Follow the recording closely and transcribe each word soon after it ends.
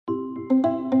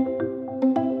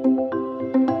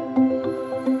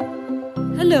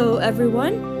Hello,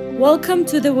 everyone. Welcome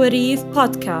to the Warif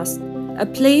podcast, a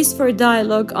place for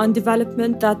dialogue on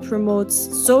development that promotes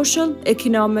social,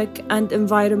 economic, and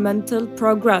environmental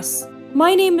progress.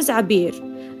 My name is Abir,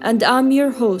 and I'm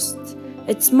your host.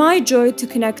 It's my joy to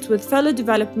connect with fellow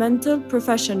developmental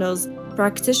professionals,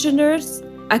 practitioners,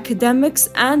 academics,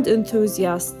 and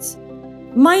enthusiasts.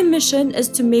 My mission is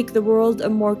to make the world a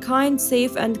more kind,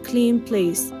 safe, and clean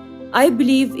place. I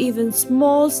believe even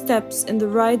small steps in the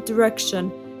right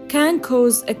direction can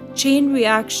cause a chain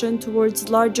reaction towards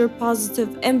larger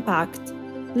positive impact.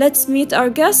 Let's meet our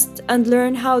guests and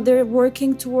learn how they're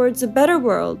working towards a better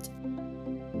world.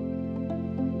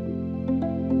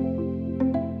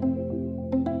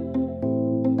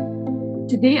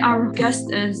 Today, our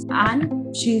guest is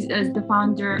Anne. She is the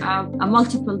founder of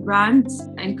multiple brands,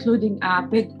 including a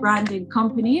big branding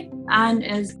company. Anne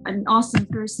is an awesome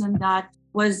person that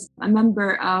was a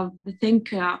member of the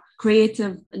Think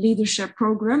Creative Leadership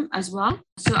Program as well.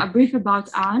 So a brief about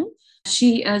Anne.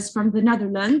 She is from the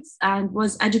Netherlands and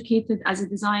was educated as a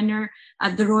designer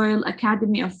at the Royal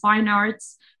Academy of Fine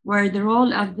Arts, where the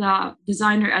role of the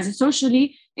designer as a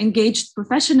socially engaged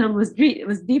professional was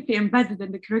deeply embedded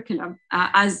in the curriculum,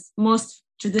 as most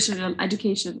traditional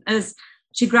education is.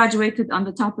 She graduated on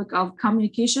the topic of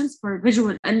communications for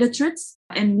visual illiterates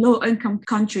in low-income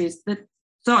countries. That's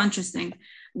so interesting.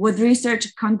 With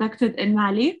research conducted in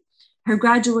Mali, her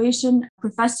graduation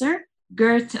professor,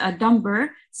 Gert Dumber,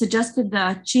 suggested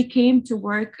that she came to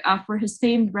work for his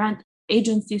famed brand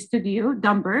agency studio,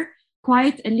 Dumber,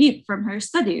 quite a leap from her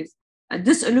studies.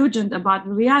 Disillusioned about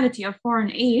the reality of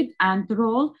foreign aid and the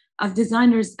role of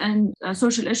designers in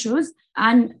social issues,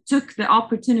 and took the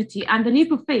opportunity and the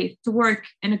leap of faith to work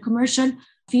in a commercial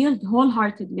field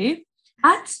wholeheartedly.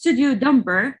 At Studio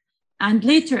Dumber, and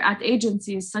later at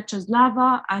agencies such as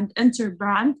Lava and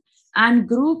Interbrand, and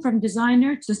grew from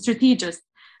designer to strategist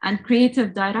and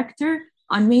creative director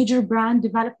on major brand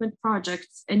development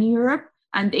projects in Europe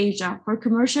and Asia for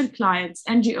commercial clients,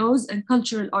 NGOs, and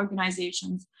cultural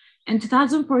organizations. In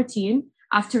 2014,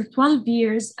 after 12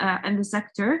 years in the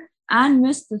sector, Anne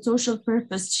missed the social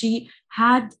purpose she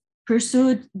had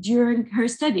pursued during her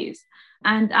studies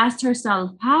and asked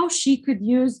herself how she could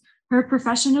use her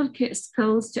professional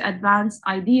skills to advance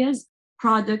ideas,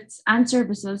 products, and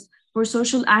services for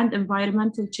social and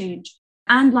environmental change.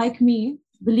 And like me,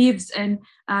 believes in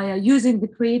using the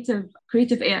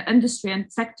creative industry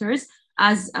and sectors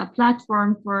as a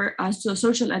platform for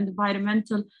social and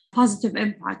environmental positive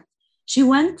impact. She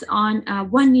went on a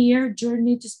one-year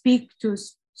journey to speak to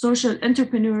social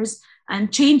entrepreneurs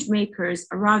and change makers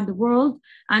around the world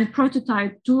and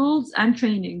prototype tools and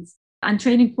training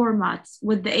formats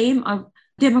with the aim of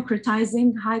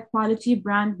democratizing high-quality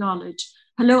brand knowledge.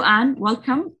 Hello, Anne.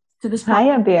 Welcome to this podcast.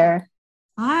 Hi, Abir.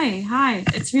 Hi.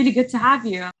 It's really good to have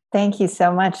you. Thank you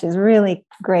so much. It's really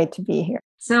great to be here.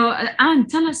 So, Anne,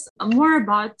 tell us more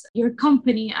about your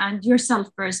company and yourself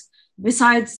first,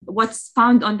 besides what's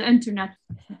found on the internet.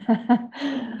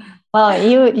 Well,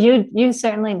 you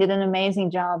certainly did an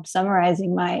amazing job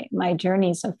summarizing my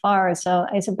journey so far. So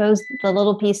I suppose the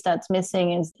little piece that's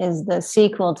missing is the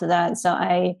sequel to that. So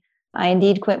I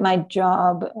indeed quit my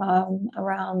job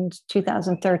around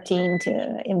 2013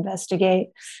 to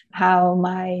investigate how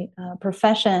my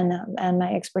profession and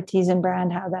my expertise in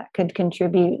brand, how that could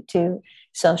contribute to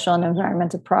social and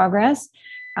environmental progress.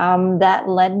 That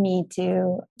led me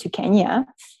to Kenya.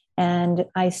 And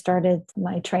I started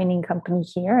my training company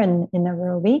here in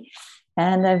Nairobi,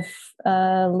 and I've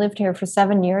lived here for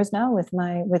 7 years now with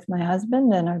my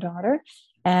husband and our daughter.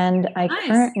 And I Nice.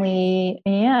 currently,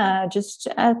 just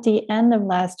at the end of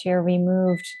last year, we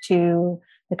moved to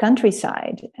the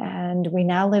countryside, and we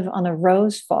now live on a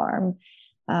rose farm,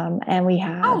 and we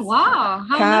have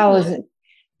How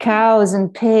cows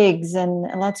and pigs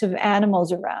and lots of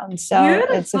animals around. So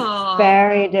Beautiful. It's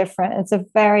a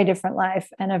very different life.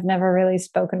 And I've never really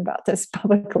spoken about this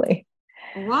publicly.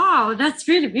 Wow, that's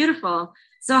really beautiful.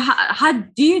 So how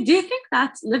do you think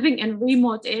that living in a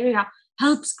remote area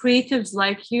helps creatives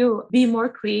like you be more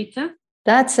creative?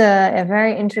 That's a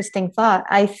very interesting thought.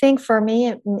 I think for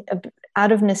me,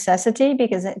 out of necessity,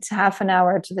 because it's half an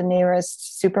hour to the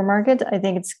nearest supermarket, I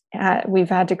think we've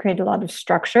had to create a lot of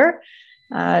structure.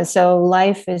 So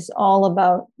life is all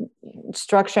about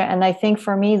structure. And I think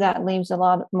for me, that leaves a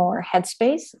lot more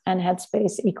headspace, and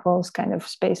headspace equals kind of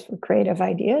space for creative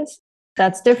ideas.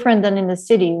 That's different than in the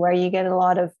city, where you get a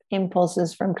lot of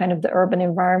impulses from kind of the urban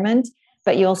environment,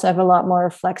 but you also have a lot more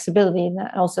flexibility, and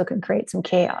that also can create some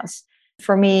chaos.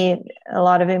 For me, a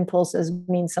lot of impulses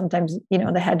means sometimes,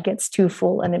 the head gets too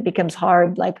full and it becomes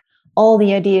hard. Like all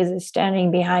the ideas are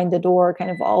standing behind the door,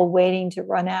 kind of all waiting to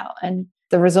run out. And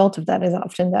the result of that is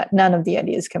often that none of the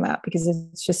ideas come out because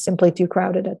it's just simply too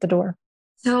crowded at the door.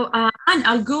 So, and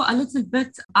I'll go a little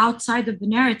bit outside of the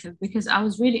narrative because I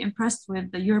was really impressed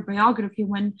with your biography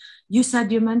when you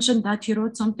mentioned that you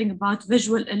wrote something about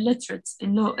visual illiterates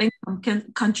in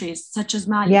low-income countries such as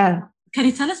Mali. Yeah. Can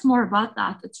you tell us more about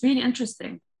that? It's really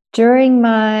interesting. During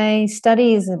my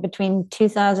studies between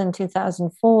 2000 and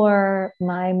 2004,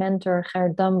 my mentor,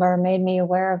 Gerrit Dunbar, made me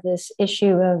aware of this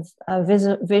issue of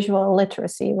visual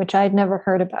illiteracy, which I'd never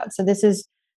heard about. So this is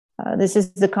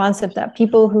the concept that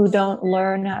people who don't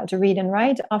learn how to read and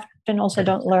write often also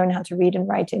don't learn how to read and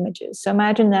write images. So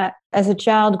imagine that as a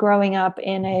child growing up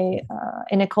in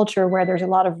a culture where there's a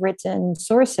lot of written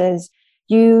sources,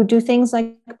 you do things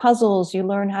like puzzles, you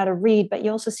learn how to read, but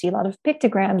you also see a lot of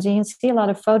pictograms and you see a lot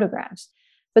of photographs.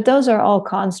 But those are all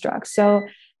constructs. So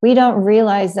we don't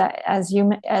realize that as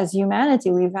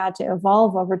humanity, we've had to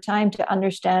evolve over time to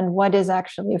understand what is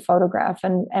actually a photograph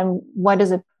and what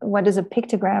does a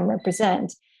pictogram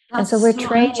represent. And so we're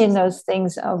trained in those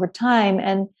things over time.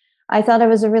 And I thought it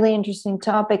was a really interesting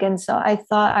topic. And so I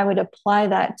thought I would apply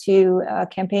that to a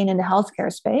campaign in the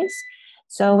healthcare space.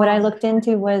 So what I looked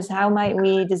into was how might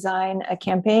we design a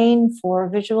campaign for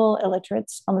visual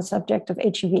illiterates on the subject of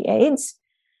HIV/AIDS.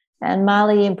 And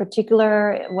Mali in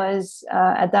particular was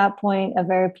at that point a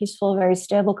very peaceful, very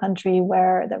stable country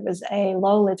where there was a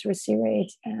low literacy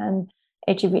rate and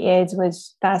HIV/AIDS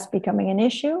was fast becoming an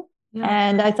issue. Yeah.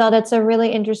 And I thought it's a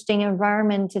really interesting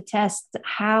environment to test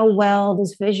how well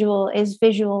is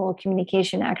visual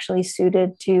communication actually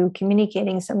suited to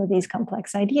communicating some of these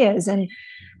complex ideas. And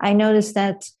I noticed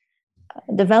that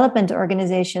development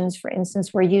organizations, for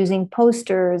instance, were using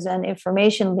posters and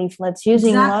information leaflets,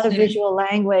 using a lot of visual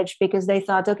language because they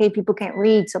thought, okay, people can't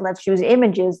read, so let's use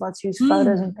images, let's use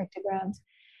photos and pictograms.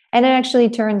 And it actually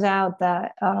turns out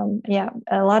that,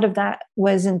 a lot of that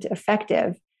wasn't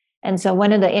effective. And so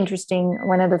one of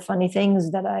the funny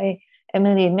things that I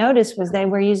immediately noticed was they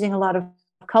were using a lot of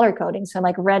color coding. So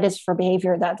like red is for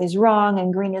behavior that is wrong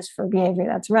and green is for behavior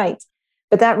that's right.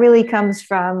 But that really comes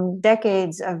from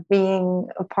decades of being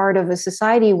a part of a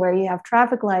society where you have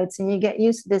traffic lights and you get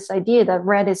used to this idea that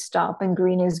red is stop and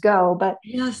green is go. But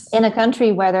in a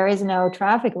country where there is no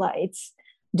traffic lights,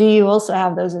 do you also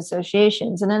have those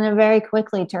associations? And then it very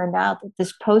quickly turned out that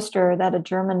this poster that a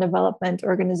German development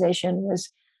organization was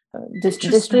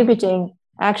distributing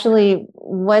actually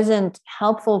wasn't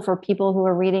helpful for people who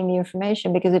were reading the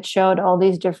information because it showed all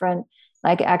these different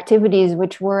like activities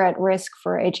which were at risk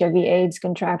for HIV/AIDS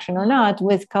contraction or not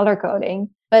with color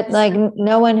coding. But like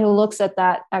no one who looks at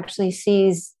that actually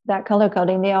sees that color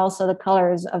coding. They also the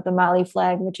colors of the Mali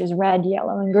flag, which is red,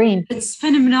 yellow, and green. It's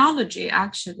phenomenology,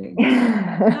 actually.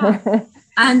 Yeah.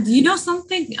 And you know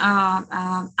something,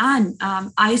 Anne,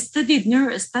 I studied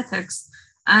neuroaesthetics,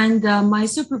 and my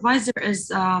supervisor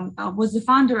was the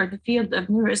founder of the field of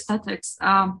neuroaesthetics.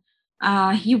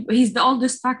 He's the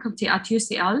oldest faculty at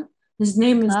UCL. His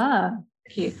name is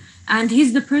and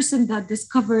he's the person that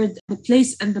discovered the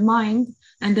place in the mind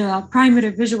and the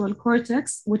primary visual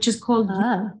cortex, which is called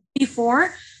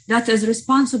P4, that is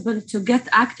responsible to get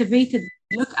activated,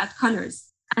 look at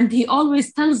colors. And he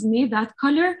always tells me that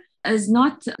color is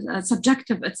not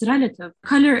subjective, it's relative.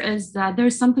 Color is,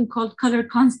 there's something called color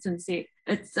constancy.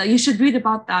 It's you should read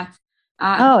about that.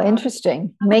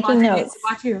 Interesting. Making notes. It's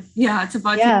about you. Yeah, it's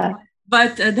about you.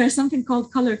 But there's something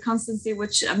called color constancy,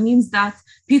 which means that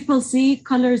people see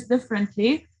colors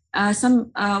differently.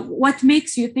 What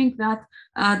makes you think that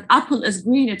apple is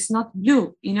green, it's not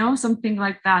blue, something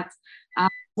like that.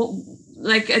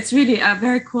 Like it's really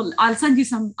very cool. I'll send you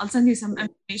some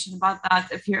information about that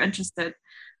if you're interested.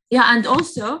 Yeah, and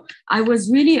also I was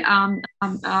really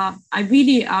I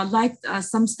really liked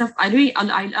some stuff. I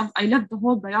loved the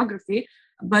whole biography.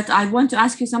 But I want to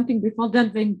ask you something before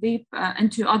delving deep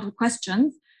into other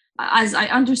questions. As I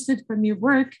understood from your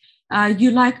work, you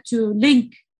like to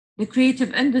link the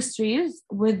creative industries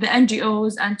with the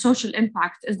NGOs and social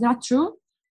impact. Is that true?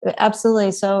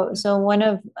 Absolutely. So one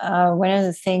of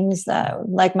the things that,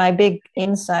 like, my big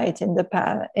insight in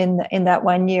that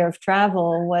 1 year of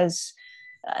travel was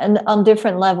on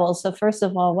different levels. So first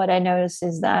of all, what I noticed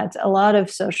is that a lot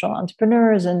of social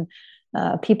entrepreneurs and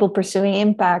people pursuing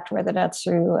impact, whether that's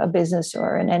through a business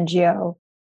or an NGO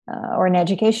or an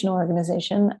educational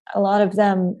organization, a lot of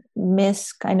them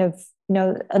miss kind of,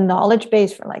 a knowledge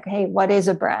base for like, hey, what is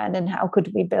a brand and how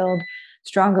could we build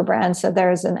stronger brands? So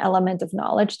there's an element of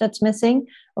knowledge that's missing.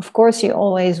 Of course, you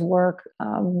always work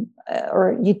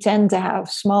or you tend to have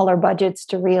smaller budgets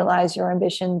to realize your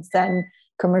ambitions than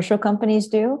commercial companies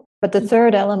do. But the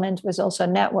third element was also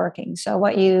networking. So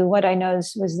what I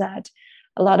noticed was that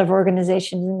a lot of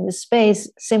organizations in this space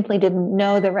simply didn't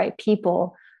know the right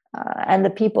people and the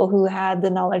people who had the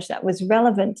knowledge that was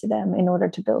relevant to them in order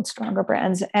to build stronger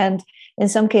brands. And in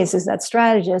some cases, that's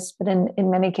strategists, but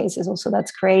in many cases also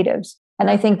that's creatives. And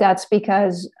I think that's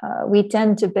because we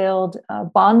tend to build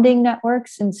bonding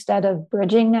networks instead of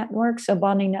bridging networks. So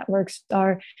bonding networks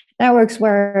are networks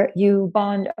where you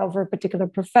bond over a particular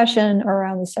profession or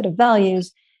around a set of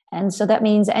values. And so that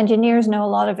means engineers know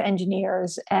a lot of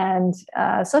engineers, and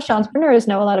social entrepreneurs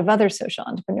know a lot of other social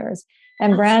entrepreneurs,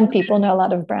 and brand people know a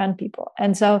lot of brand people.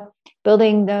 And so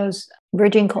building those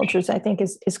bridging cultures, I think,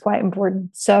 is quite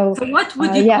important. So what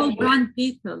would you call brand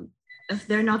people if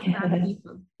they're not brand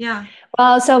people? Yeah.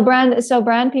 Well, so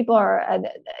brand people are,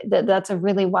 that's a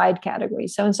really wide category.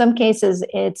 So in some cases,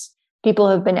 it's people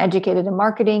who have been educated in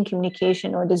marketing,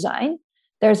 communication, or design.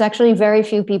 There's actually very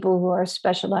few people who are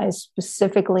specialized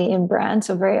specifically in brand.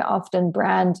 So very often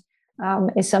brand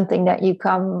is something that you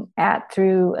come at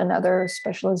through another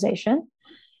specialization.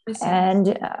 And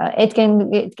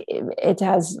it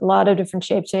has a lot of different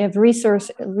shapes. So you have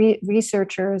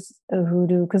researchers who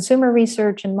do consumer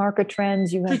research and market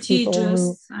trends. You have people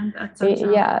who,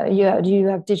 you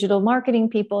have digital marketing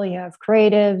people, you have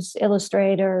creatives,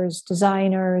 illustrators,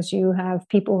 designers, you have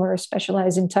people who are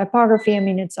specialized in typography. I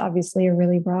mean, it's obviously a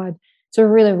really broad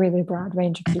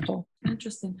range of people.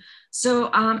 Interesting. So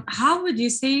how would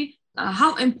you say,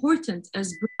 how important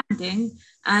is branding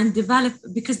and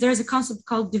because there's a concept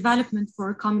called development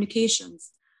for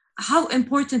communications. How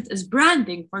important is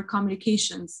branding for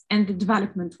communications in the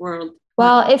development world?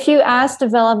 Well, if you ask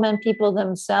development people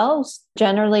themselves,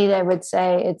 generally they would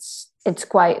say it's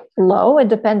quite low. It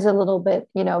depends a little bit,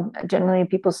 generally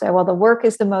people say, well, the work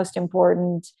is the most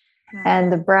important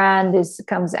and the brand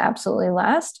comes absolutely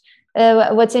last.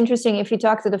 What's interesting, if you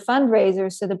talk to the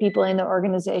fundraisers, so the people in the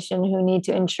organization who need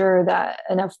to ensure that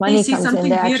enough money comes in,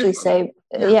 they actually say,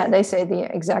 they say the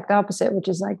exact opposite, which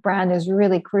is like brand is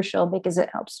really crucial because it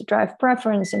helps to drive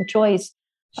preference and choice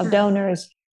of donors.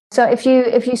 So if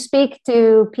you speak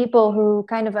to people who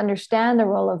kind of understand the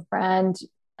role of brand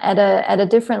at a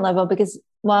different level, because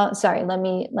let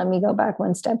me go back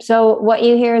one step. So what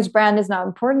you hear is brand is not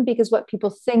important because what people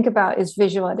think about is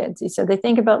visual identity. So they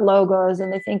think about logos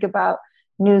and they think about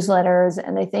newsletters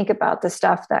and they think about the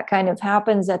stuff that kind of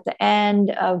happens at the end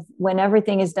of when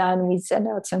everything is done, we send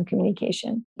out some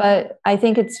communication. But I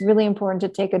think it's really important to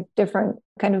take a different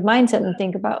kind of mindset and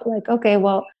think about like, okay,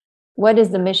 well, what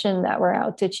is the mission that we're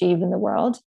out to achieve in the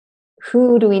world?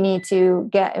 Who do we need to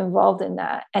get involved in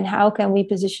that? And how can we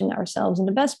position ourselves in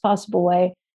the best possible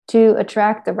way to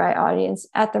attract the right audience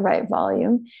at the right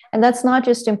volume? And that's not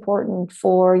just important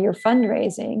for your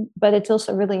fundraising, but it's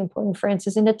also really important, for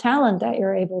instance, in the talent that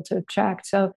you're able to attract.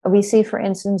 So we see, for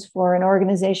instance, for an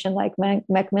organization like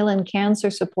Macmillan Cancer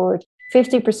Support,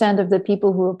 50% of the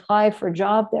people who apply for a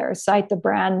job there cite the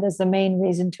brand as the main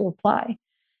reason to apply.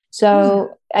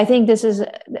 So I think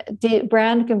the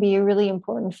brand can be a really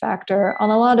important factor on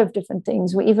a lot of different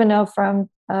things. We even know from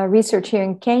research here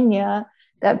in Kenya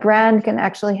that brand can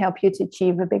actually help you to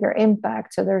achieve a bigger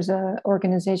impact. So there's an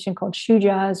organization called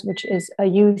Shujaz, which is a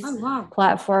youth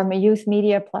platform, a youth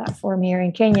media platform here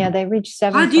in Kenya. They reach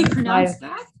 7.5. How do you pronounce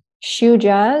that?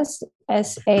 Shujaz,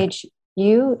 SHUJAAZ.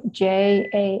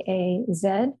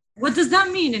 What does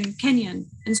that mean in Kenyan?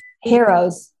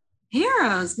 Heroes.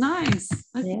 Heroes, nice.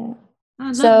 Yeah.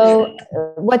 So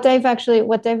what they've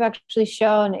actually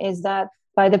shown is that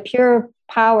by the pure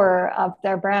power of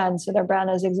their brand, so their brand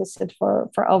has existed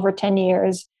for over 10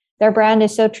 years, their brand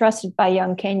is so trusted by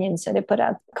young Kenyans. So they put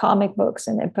out comic books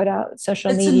and they put out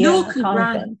social media content.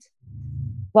 Brand.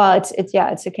 Well, it's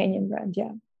a Kenyan brand,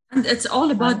 yeah. And it's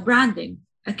all about branding,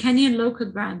 a Kenyan local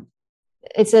brand.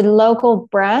 It's a local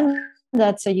brand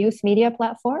that's a youth media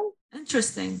platform.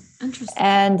 Interesting.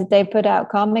 And they put out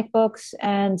comic books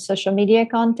and social media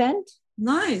content.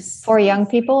 Nice. For young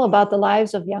people, about the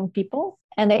lives of young people.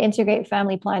 And they integrate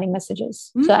family planning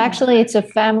messages. So actually, it's a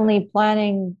family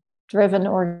planning driven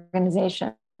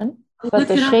organization. But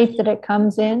the shape that it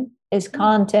comes in is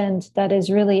content that is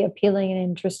really appealing and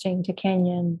interesting to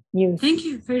Kenyan youth. Thank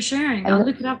you for sharing. I'll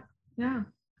look it up. Yeah.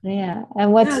 Yeah.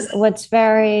 And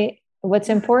what's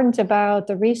important about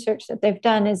the research that they've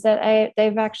done is that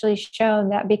they've actually shown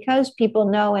that because people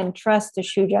know and trust the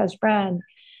Shujaz brand,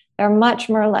 they're much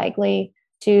more likely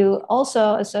to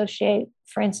also associate,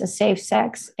 for instance, safe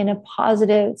sex in a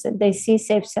positive, they see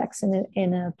safe sex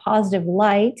in a positive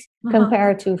light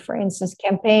compared to, for instance,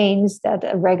 campaigns that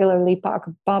regularly pop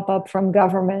up from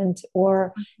government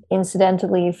or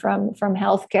incidentally from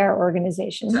healthcare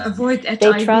organizations. To avoid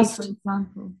HIV, for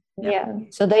example. Yeah.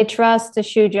 So they trust the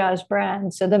Shujaz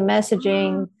brand. So the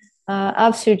messaging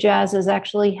Absu Jazz has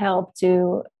actually helped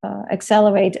to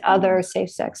accelerate other safe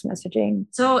sex messaging.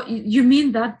 So you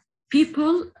mean that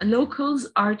locals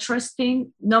are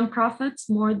trusting nonprofits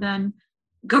more than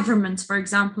governments, for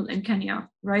example, in Kenya,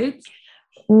 right?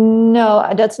 No,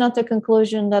 that's not the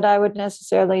conclusion that I would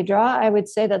necessarily draw. I would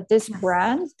say that this Yes.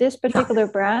 brand, this particular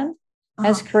brand,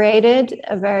 has Uh-huh. created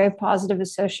a very positive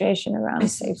association I around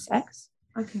see. safe sex.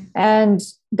 Okay. And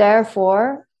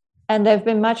therefore, and they've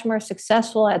been much more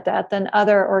successful at that than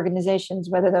other organizations,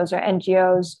 whether those are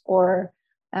NGOs or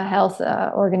health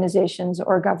organizations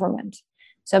or government.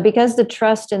 So because the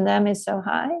trust in them is so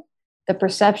high, the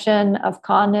perception of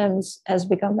condoms has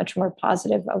become much more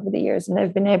positive over the years, and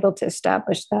they've been able to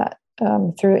establish that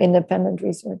through independent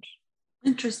research.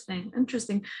 Interesting.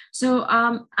 So,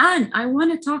 Anne, I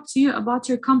want to talk to you about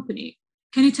your company.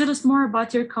 Can you tell us more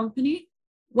about your company?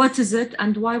 What is it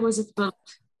and why was it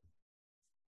built?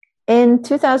 In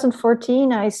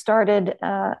 2014, I started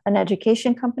an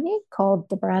education company called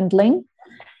The Brandling.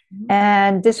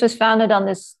 And this was founded on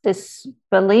this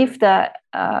belief that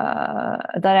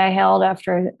I held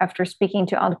after speaking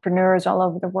to entrepreneurs all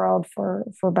over the world for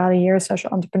about a year, social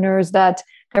entrepreneurs, that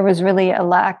there was really a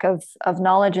lack of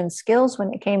knowledge and skills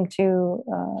when it came to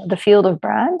the field of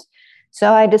brand.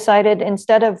 So I decided,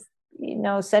 instead of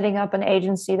setting up an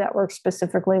agency that works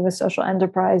specifically with social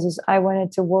enterprises, I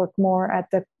wanted to work more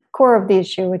at the core of the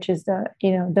issue, which is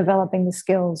developing the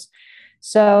skills.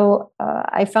 So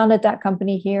I founded that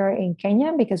company here in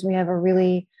Kenya because we have a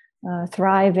really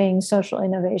thriving social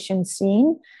innovation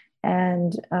scene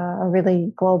and a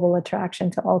really global attraction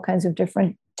to all kinds of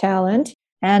different talent.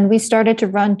 And we started to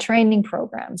run training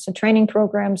programs. So training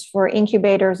programs for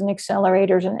incubators and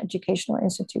accelerators and educational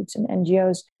institutes and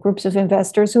NGOs, groups of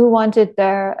investors who wanted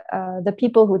the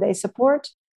people who they support,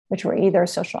 which were either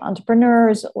social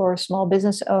entrepreneurs or small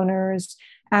business owners,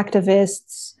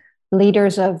 activists,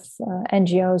 leaders of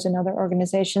NGOs and other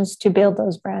organizations, to build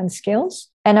those brand skills.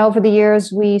 And over the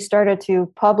years, we started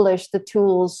to publish the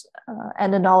tools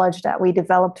and the knowledge that we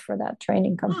developed for that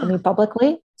training company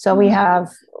publicly. So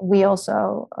we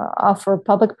also offer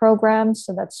public programs.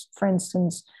 So that's, for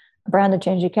instance, Brand the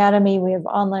Change Academy. We have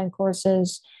online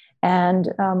courses,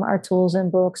 and our tools and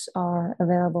books are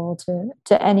available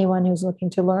to anyone who's looking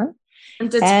to learn.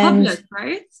 And it's public,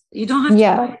 right? You don't have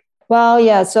to buy. Well,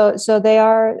 yeah. So they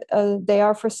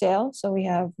are for sale. So we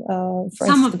have, for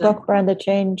instance, the book Brand the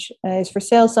Change is for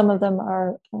sale. Some of them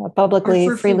are publicly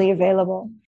freely available.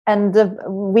 And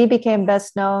we became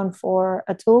best known for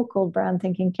a tool called Brand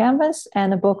Thinking Canvas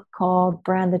and a book called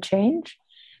Brand the Change.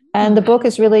 And the book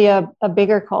is really a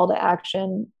bigger call to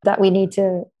action that we need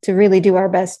to really do our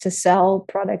best to sell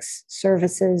products,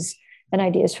 services, and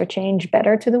ideas for change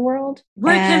better to the world.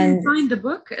 Where can we find the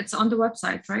book? It's on the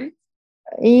website, right?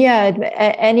 Yeah,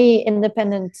 any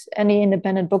independent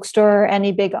bookstore,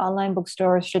 any big online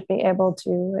bookstore you should be able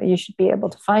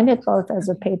to find it, both as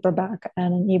a paperback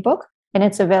and an ebook. And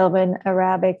it's available in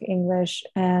Arabic, English,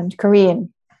 and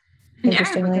Korean.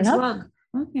 Interestingly enough. As well.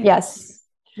 Okay. Yes.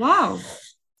 Wow.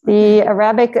 The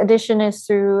Arabic edition is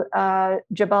through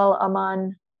Jabal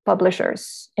Aman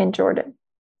Publishers in Jordan.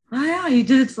 Oh yeah, you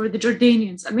did it for the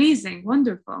Jordanians. Amazing,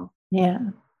 wonderful. Yeah.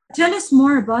 Tell us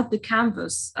more about the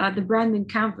canvas, the branding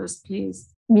canvas,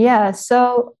 please. Yeah.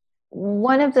 So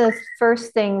one of the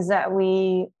first things that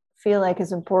we feel like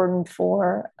is important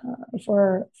for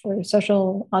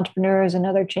social entrepreneurs and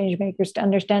other change makers to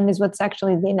understand is what's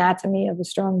actually the anatomy of a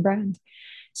strong brand.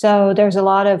 So there's a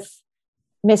lot of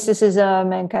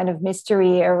mysticism and kind of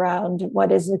mystery around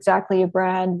what is exactly a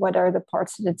brand, what are the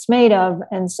parts that it's made of.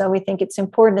 And so we think it's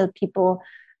important that people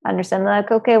understand,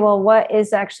 like, okay, well, what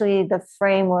is actually the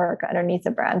framework underneath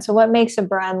a brand? So what makes a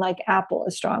brand like Apple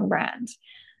a strong brand?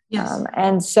 Yes.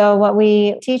 And so what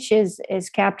we teach is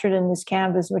captured in this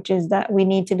canvas, which is that we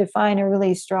need to define a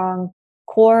really strong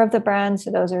core of the brand.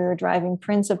 So those are your driving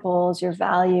principles, your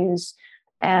values,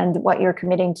 and what you're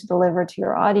committing to deliver to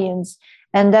your audience.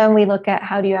 And then we look at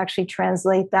how do you actually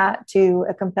translate that to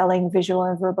a compelling visual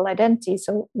and verbal identity.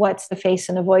 So what's the face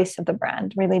and the voice of the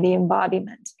brand, really the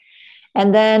embodiment?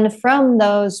 And then from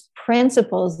those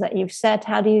principles that you've set,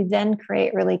 how do you then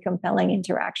create really compelling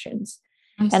interactions?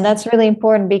 And that's really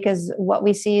important, because what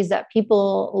we see is that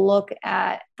people look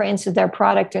at, for instance, their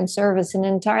product and service in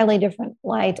an entirely different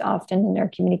light, often in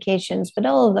their communications. But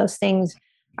all of those things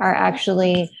are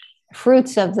actually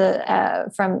fruits of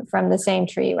from the same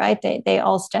tree, right? They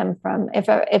all stem from,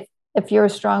 if you're a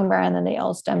strong brand, then they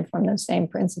all stem from those same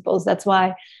principles. That's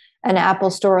why an Apple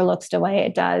store looks the way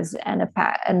it does, and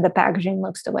the packaging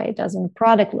looks the way it does, and the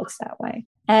product looks that way.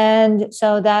 And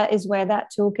so that is where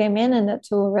that tool came in, and that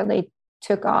tool really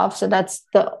took off. So that's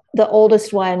the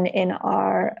oldest one in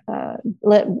our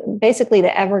basically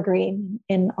the evergreen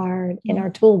in our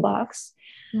toolbox.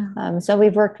 Yeah. So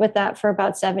we've worked with that for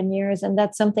about 7 years, and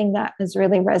that's something that has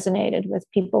really resonated with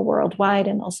people worldwide,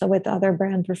 and also with other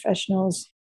brand professionals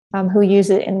who use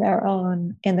it in their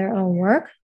own work.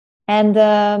 And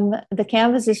the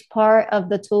canvas is part of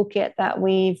the toolkit that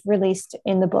we've released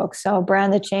in the book. So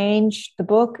Brand the Change, the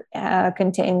book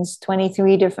contains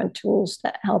 23 different tools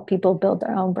that help people build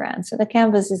their own brand. So the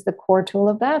canvas is the core tool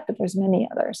of that, but there's many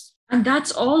others. And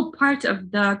that's all part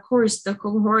of the course, the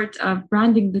cohort of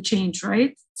Branding the Change,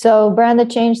 right? So Brand the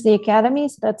Change, the Academy,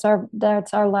 so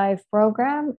that's our live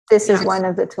program. This is one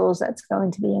of the tools that's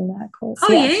going to be in that course.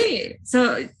 Oh, yay.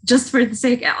 So just for the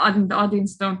sake, the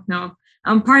audience don't know,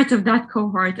 I'm part of that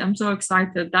cohort. I'm so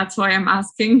excited. That's why I'm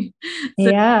asking. So,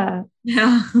 yeah.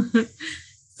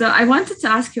 So I wanted to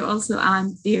ask you also,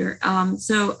 Anne, dear.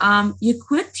 You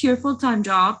quit your full-time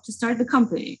job to start the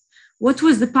company. What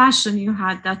was the passion you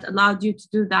had that allowed you to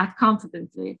do that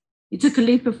confidently? You took a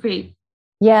leap of faith.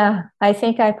 Yeah, I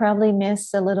think I probably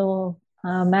missed a little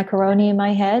macaroni in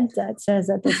my head that says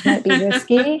that this might be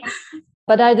risky.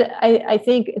 But I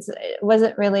think it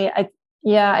wasn't really.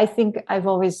 I think I've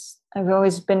always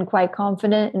been quite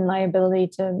confident in my ability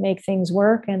to make things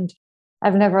work, and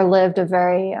I've never lived a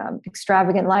very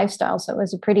extravagant lifestyle, so it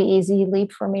was a pretty easy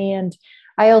leap for me. And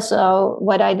I also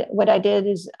what I did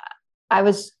is I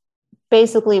was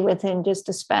basically within just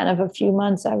a span of a few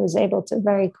months, I was able to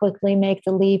very quickly make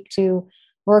the leap to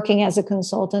working as a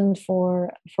consultant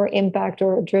for impact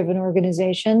or driven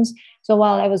organizations. So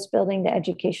while I was building the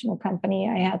educational company,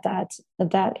 I had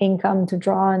that income to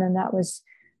draw on, and that was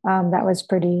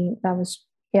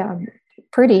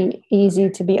pretty easy,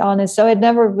 to be honest. So it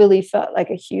never really felt like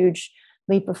a huge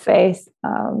leap of faith.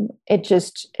 It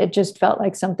just felt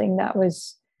like something that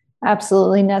was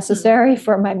absolutely necessary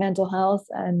for my mental health,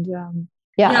 and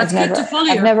I've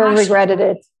never regretted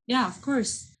it. Yeah, of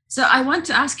course. So I want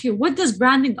to ask you, what does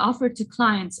branding offer to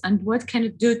clients, and what can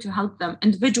it do to help them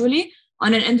individually,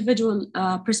 on an individual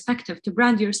perspective, to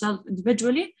brand yourself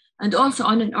individually, and also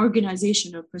on an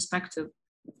organizational perspective?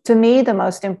 To me, the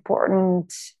most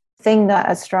important thing that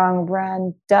a strong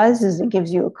brand does is it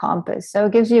gives you a compass. So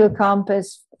it gives you a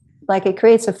compass, like it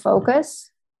creates a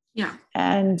focus. Yeah.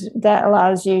 And that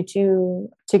allows you to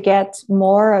get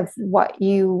more of what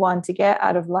you want to get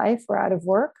out of life or out of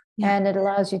work. Yeah. And it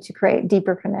allows you to create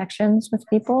deeper connections with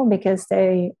people, because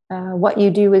what you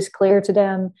do is clear to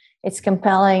them. It's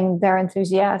compelling. They're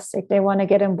enthusiastic. They want to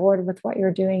get on board with what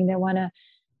you're doing. They want to,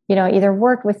 either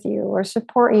work with you or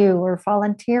support you or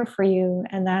volunteer for you.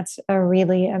 And that's a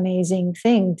really amazing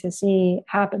thing to see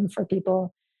happen for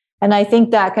people. And I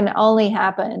think that can only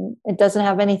happen. It doesn't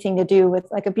have anything to do with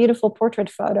like a beautiful portrait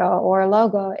photo or a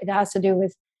logo. It has to do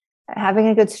with having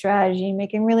a good strategy,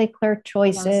 making really clear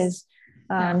choices,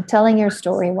 telling your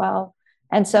story well.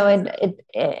 And so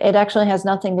it actually has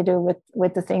nothing to do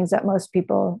with the things that most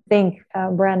people think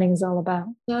branding is all about.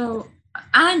 So,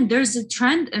 and there's a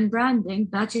trend in branding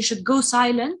that you should go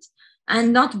silent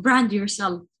and not brand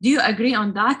yourself. Do you agree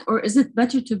on that? Or is it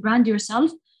better to brand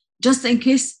yourself just in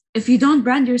case if you don't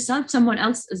brand yourself, someone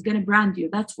else is going to brand you?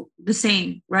 That's the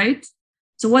saying, right?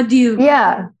 So what do you...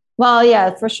 Yeah, well,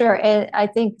 yeah, for sure. I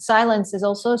think silence is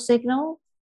also a signal,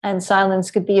 and silence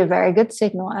could be a very good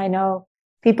signal. I know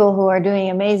people who are doing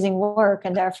amazing work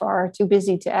and therefore are too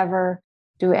busy to ever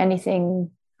do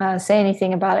anything, say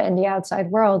anything about it in the outside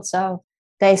world. So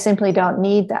they simply don't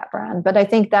need that brand. But I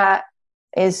think that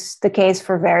is the case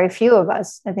for very few of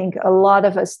us. I think a lot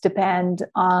of us depend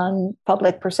on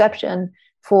public perception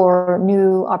for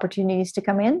new opportunities to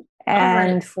come in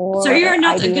and for... So you're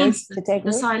not against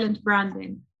the silent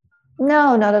branding?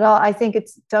 No, not at all. I think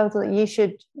it's totally, you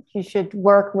should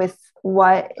work with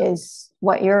what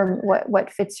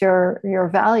fits your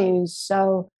values.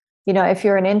 So, if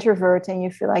you're an introvert and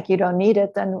you feel like you don't need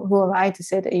it, then who am I to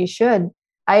say that you should?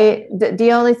 The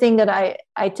only thing that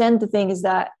I tend to think is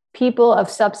that people of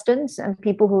substance and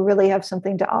people who really have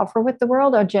something to offer with the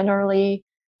world are generally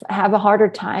have a harder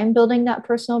time building that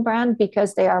personal brand,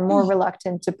 because they are more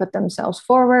reluctant to put themselves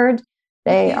forward.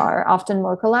 They are often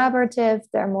more collaborative.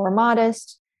 They're more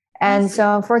modest. And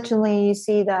so unfortunately, you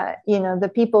see that,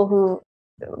 the people who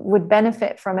would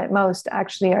benefit from it most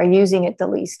actually are using it the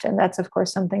least. And that's, of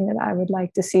course, something that I would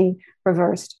like to see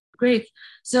reversed. Great.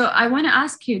 So I want to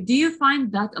ask you, do you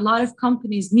find that a lot of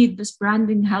companies need this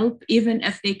branding help, even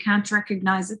if they can't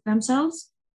recognize it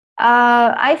themselves?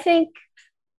 I think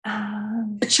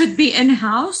it should be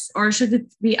in-house, or should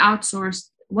it be outsourced?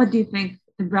 What do you think,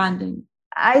 the branding?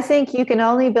 I think you can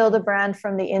only build a brand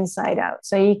from the inside out.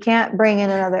 So you can't bring in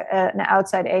an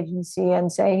outside agency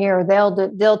and say, here,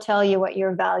 they'll tell you what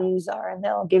your values are, and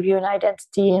they'll give you an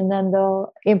identity, and then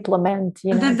they'll implement,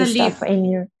 And then the they leave. stuff in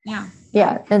your. Yeah.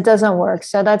 Yeah, it doesn't work.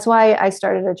 So that's why I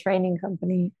started a training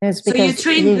company. It's So you because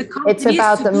train the companies it's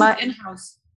about to do it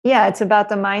in-house. yeah, it's about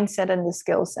the mindset and the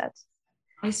skill set.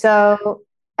 I see. So,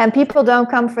 and people don't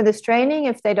come for this training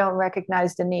if they don't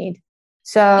recognize the need.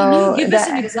 Can you So give us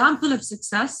an example of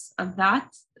success of that,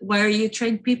 where you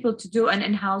train people to do an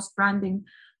in-house branding,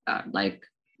 like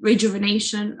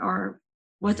rejuvenation or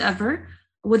whatever,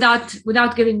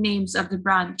 without giving names of the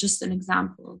brand, just an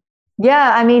example?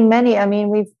 Yeah, I mean, many. I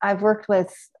mean, I've worked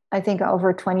with, I think,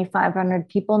 over 2,500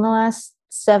 people in the last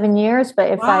 7 years. But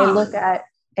if I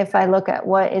look at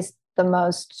what is the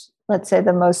most, let's say,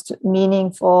 the most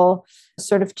meaningful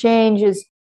sort of change is,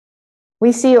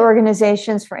 we see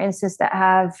organizations, for instance, that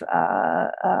have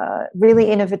really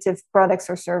innovative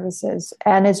products or services,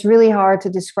 and it's really hard to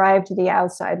describe to the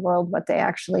outside world what they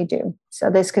actually do. So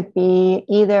this could be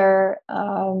either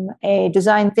a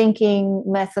design thinking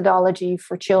methodology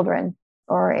for children,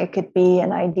 or it could be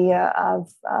an idea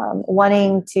of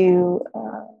wanting to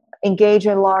engage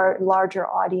a larger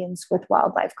audience with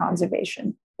wildlife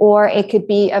conservation, or it could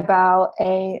be about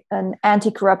an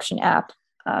anti-corruption app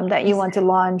that you want to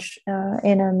launch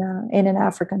in an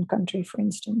African country, for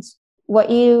instance. What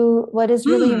is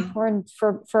really important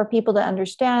for people to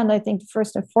understand, I think,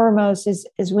 first and foremost, is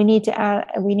we need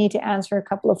to answer a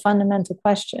couple of fundamental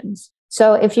questions.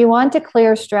 So if you want a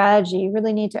clear strategy, you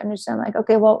really need to understand, like,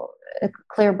 okay, well, a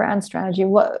clear brand strategy.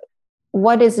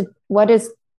 What is it? What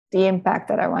is the impact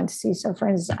that I want to see? So, for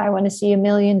instance, I want to see 1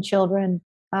 million children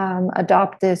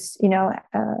adopt this,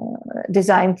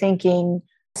 design thinking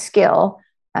skill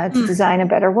to design a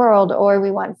better world, or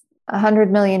we want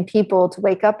 100 million people to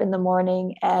wake up in the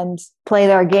morning and play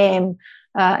their game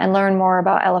and learn more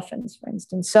about elephants, for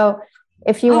instance. So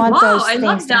if you want those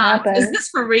things to happen, is this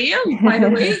for real? By the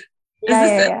way,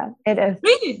 yeah, it is.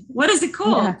 Really? What is it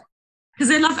called?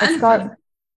 Because I love elephants.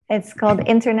 It's called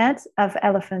Internet of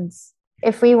Elephants.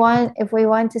 If we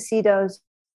want to see those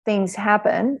things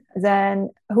happen, then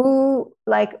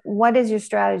what is your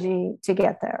strategy to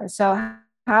get there? So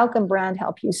how can brand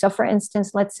help you? So, for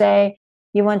instance, let's say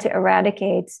you want to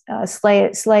eradicate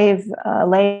slave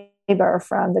labor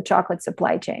from the chocolate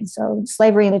supply chain. So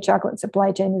slavery in the chocolate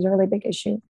supply chain is a really big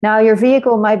issue. Now, your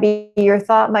thought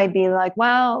might be like,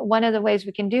 well, one of the ways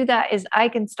we can do that is I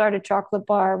can start a chocolate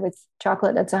bar with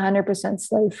chocolate that's 100%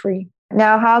 slave free.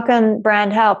 Now, how can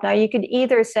brand help? Now, you could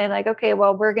either say, like, okay,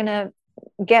 well, we're going to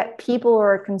get people who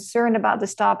are concerned about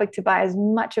this topic to buy as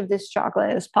much of this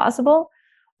chocolate as possible.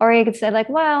 Or you could say, like,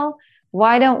 well,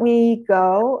 why don't we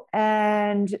go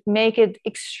and make it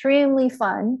extremely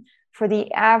fun for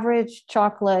the average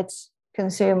chocolate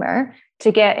consumer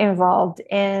to get involved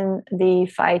in the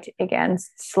fight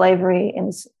against slavery in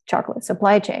the chocolate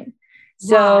supply chain?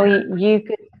 So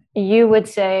you would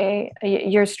say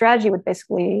your strategy would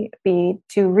basically be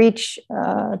to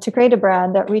create a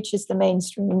brand that reaches the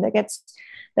mainstream,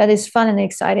 that is fun and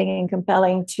exciting and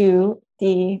compelling to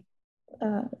the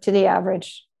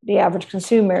average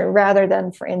consumer, rather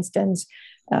than, for instance,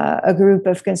 a group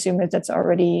of consumers that's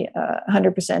already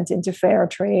 100% into fair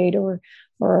trade or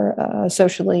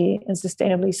socially and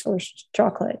sustainably sourced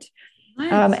chocolate.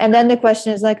 Nice. And then the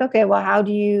question is, like, okay, well, how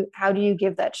do you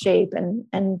give that shape,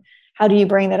 and how do you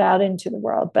bring that out into the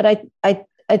world? But I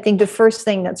think the first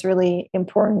thing that's really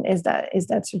important is that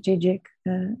strategic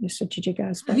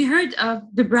aspect. Have you heard of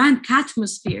the brand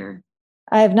Catmosphere?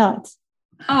 I have not.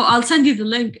 Oh, I'll send you the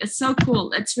link. It's so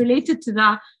cool. It's related to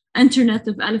the Internet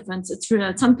of Elephants. It's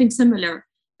something similar.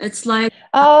 It's like,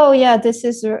 oh yeah, this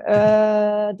is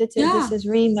Rima's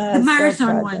the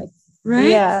marathon one, right?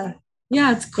 Yeah,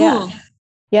 it's cool.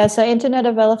 Yeah. So Internet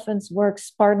of Elephants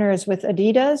partners with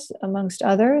Adidas, amongst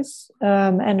others,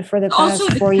 and for the past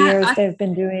 4 years they've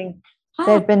been doing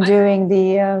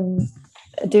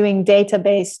doing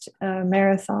data-based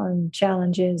marathon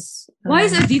challenges. Why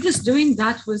is Adidas doing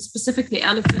that with specifically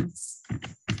elephants?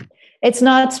 It's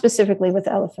not specifically with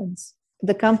elephants.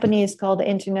 The company is called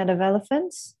Internet of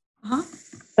Elephants,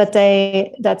 but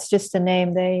that's just the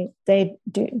name.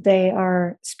 They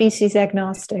are species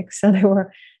agnostic, so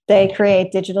they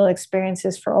create digital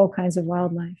experiences for all kinds of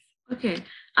wildlife. Okay,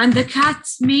 and the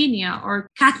Catmosphere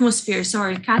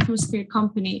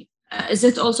company, is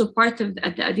it also part of the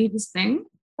Adidas thing?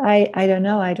 I don't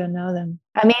know. I don't know them.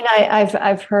 I mean,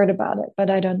 I've heard about it, but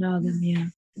I don't know them. Yeah,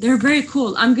 they're very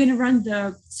cool. I'm going to run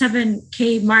the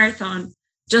 7K marathon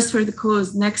just for the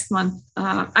cause next month.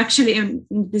 Actually, in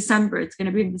December. It's going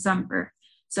to be in December,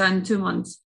 so in 2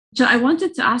 months. So I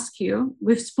wanted to ask you,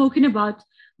 we've spoken about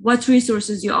what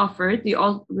resources you offered. We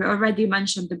already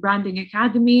mentioned the Branding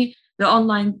Academy, the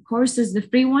online courses, the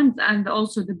free ones, and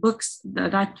also the books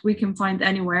that we can find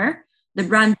anywhere, the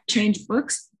Brand Change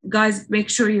books. Guys, make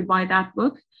sure you buy that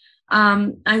book.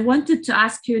 I wanted to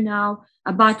ask you now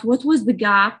about what was the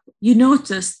gap you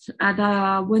noticed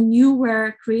when you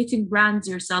were creating brands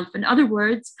yourself. In other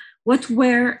words, what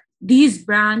were these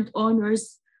brand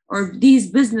owners or these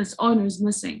business owners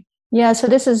missing? Yeah, so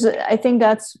this is, I think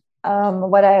that's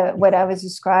what I was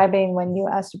describing when you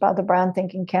asked about the brand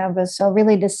thinking canvas. So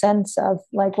really the sense of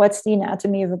like, what's the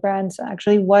anatomy of a brand? So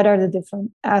actually, what are the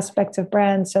different aspects of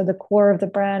brand? So the core of the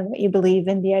brand, what you believe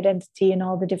in, the identity, and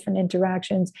all the different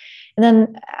interactions. And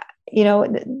then,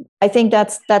 I think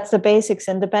that's the basics.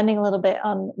 And depending a little bit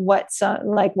on what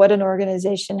an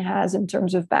organization has in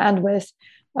terms of bandwidth,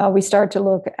 we start to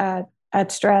look at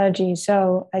strategy.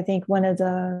 So I think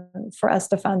for us,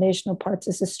 the foundational parts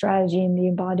is the strategy and the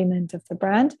embodiment of the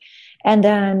brand. And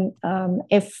then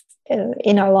if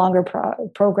in our longer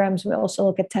programs, we also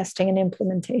look at testing and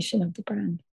implementation of the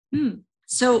brand.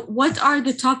 So what are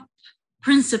the top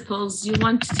principles you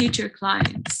want to teach your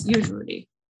clients usually?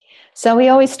 So we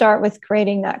always start with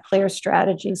creating that clear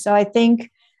strategy. So I think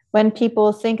when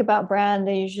people think about brand,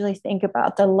 they usually think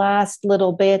about the last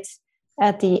little bit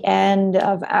at the end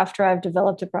of after I've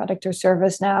developed a product or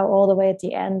service. Now, all the way at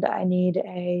the end, I need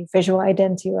a visual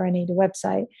identity or I need a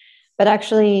website. But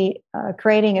actually,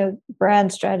 creating a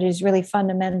brand strategy is really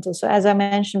fundamental. So as I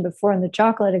mentioned before in the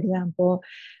chocolate example,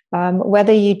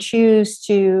 whether you choose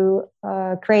to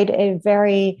create a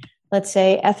very, let's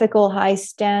say, ethical,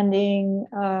 high-standing,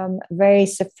 very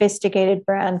sophisticated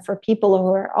brand for people who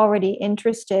are already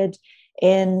interested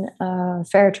in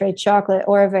fair trade chocolate,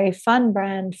 or a very fun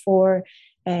brand for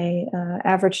a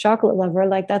average chocolate lover,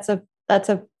 like that's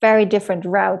a very different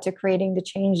route to creating the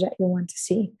change that you want to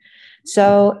see.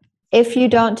 So if you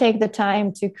don't take the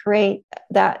time to create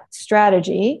that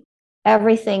strategy,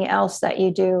 everything else that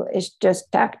you do is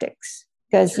just tactics.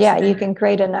 Because you can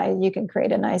create a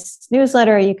nice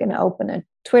newsletter, you can open a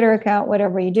Twitter account,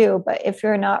 whatever you do. But if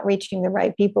you're not reaching the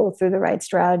right people through the right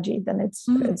strategy, then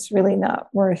it's really not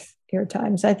worth your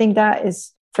time. So I think that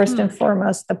is first and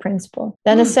foremost the principle.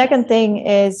 Then the second thing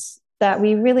is that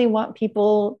we really want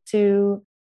people to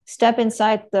step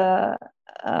inside the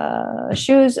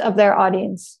shoes of their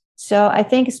audience. So I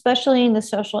think especially in the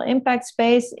social impact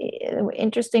space,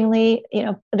 interestingly,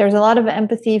 there's a lot of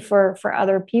empathy for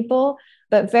other people.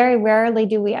 But very rarely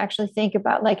do we actually think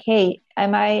about like, hey,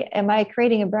 am I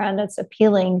creating a brand that's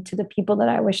appealing to the people that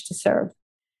I wish to serve?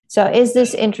 So is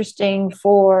this interesting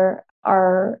for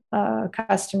our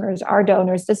customers, our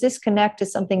donors? Does this connect to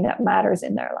something that matters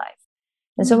in their life?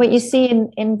 And so what you see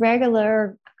in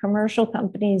regular commercial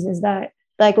companies is that,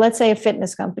 like, let's say a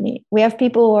fitness company, we have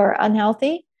people who are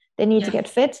unhealthy, they need to get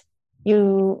fit.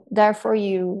 Therefore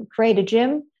you create a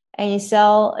gym and you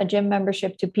sell a gym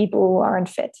membership to people who aren't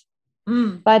fit.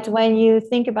 But when you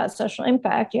think about social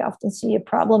impact, you often see a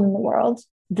problem in the world.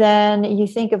 Then you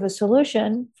think of a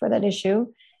solution for that issue.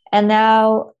 And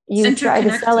now you try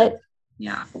to sell it.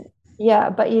 Yeah,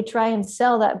 but you try and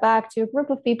sell that back to a group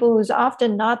of people who's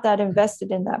often not that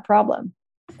invested in that problem.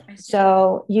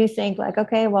 So you think like,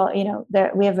 okay, well,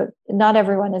 not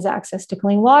everyone has access to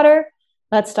clean water.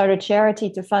 Let's start a charity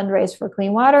to fundraise for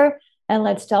clean water. And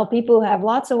let's tell people who have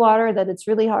lots of water that it's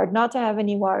really hard not to have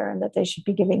any water and that they should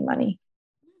be giving money.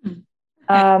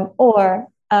 Or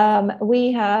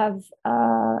we have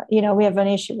an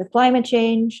issue with climate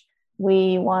change.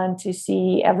 We want to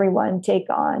see everyone take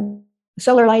on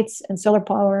solar lights and solar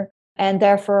power. And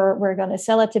therefore, we're going to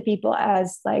sell it to people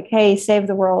as like, hey, save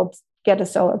the world, get a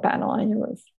solar panel on your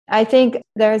roof. I think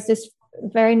there's this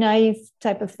very naive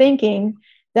type of thinking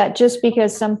that just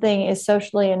because something is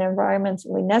socially and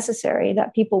environmentally necessary,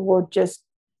 that people will just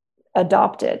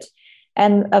adopt it.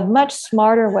 And a much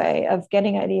smarter way of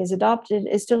getting ideas adopted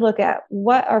is to look at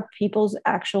what are people's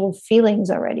actual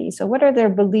feelings already. So what are their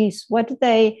beliefs? What do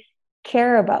they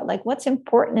care about? Like what's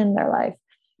important in their life?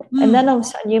 And then all of a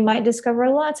sudden you might discover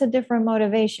lots of different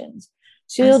motivations.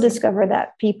 So you'll discover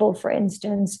that people, for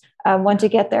instance, want to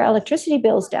get their electricity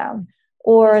bills down,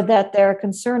 or that they're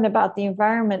concerned about the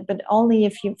environment, but only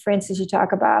if you, for instance, you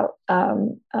talk about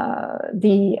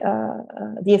the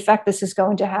effect this is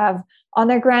going to have on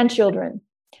their grandchildren.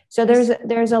 So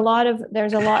there's a lot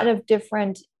of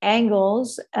different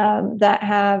angles that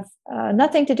have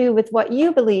nothing to do with what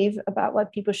you believe about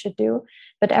what people should do,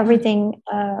 but everything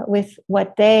with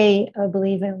what they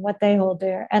believe in, what they hold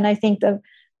dear. And I think the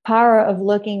power of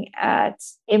looking at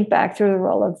impact through the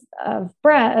role of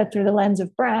brand, through the lens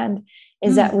of brand,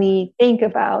 is that we think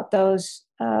about those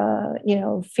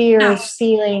fears,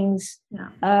 feelings, Yeah.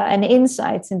 and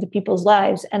insights into people's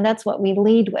lives. And that's what we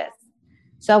lead with.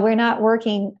 So we're not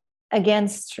working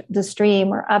against the stream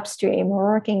or upstream.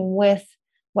 We're working with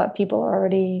what people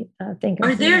already think of.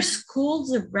 Are there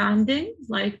schools of branding?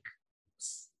 Like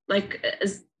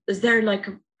is there like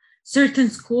a certain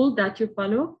school that you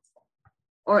follow?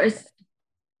 Or is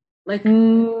like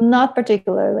not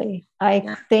particularly.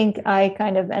 I think I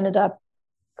kind of ended up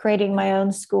creating my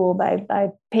own school by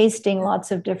pasting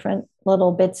lots of different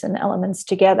little bits and elements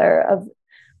together of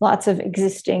lots of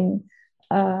existing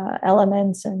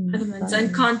elements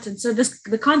and content. So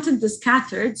the content is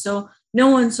scattered. So no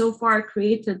one so far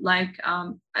created like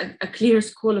a clear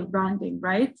school of branding,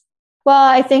 right? Well,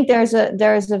 I think there's a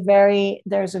very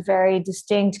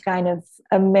distinct kind of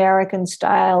American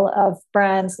style of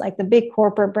brands, like the big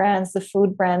corporate brands, the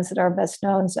food brands that are best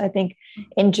known. So I think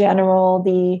in general,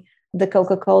 the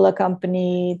Coca-Cola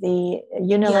company, the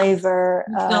Unilever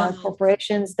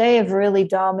corporations, they have really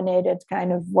dominated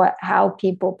kind of how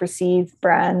people perceive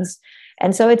brands.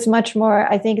 And so it's much more,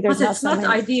 I think there's it's not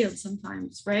ideal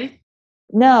sometimes, right?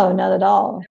 No, not at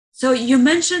all. So you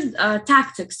mentioned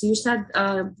tactics. You said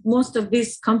most of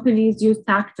these companies use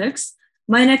tactics.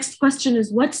 My next question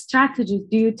is, what strategies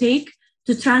do you take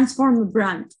to transform a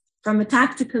brand from a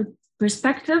tactical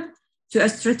perspective to a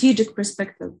strategic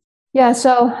perspective? Yeah,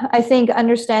 so I think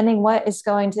understanding what is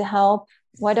going to help,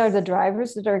 what are the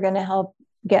drivers that are going to help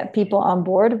get people on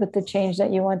board with the change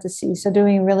that you want to see. So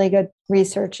doing really good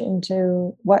research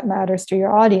into what matters to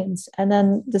your audience. And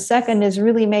then the second is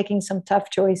really making some tough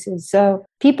choices. So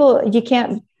you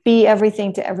can't be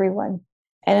everything to everyone.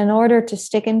 And in order to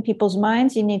stick in people's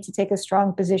minds, you need to take a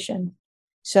strong position.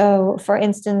 So for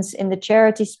instance, in the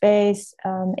charity space,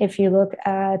 if you look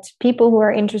at people who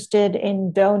are interested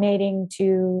in donating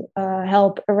to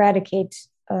help eradicate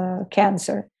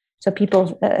cancer. So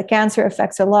cancer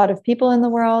affects a lot of people in the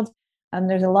world.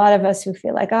 There's a lot of us who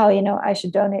feel like, I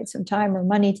should donate some time or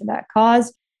money to that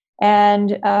cause.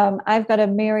 And I've got a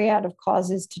myriad of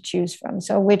causes to choose from.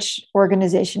 So which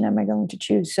organization am I going to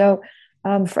choose? So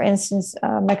for instance,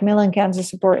 Macmillan Cancer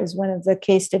Support is one of the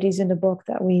case studies in the book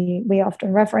that we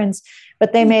often reference,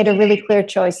 but they made a really clear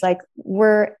choice. Like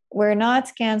we're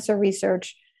not cancer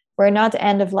research. We're not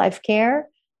end-of-life care.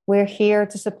 We're here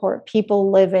to support people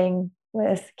living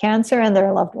with cancer and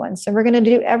their loved ones. So we're going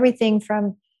to do everything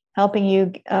from helping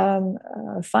you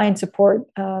find support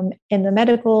in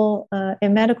medical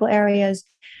areas,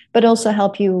 but also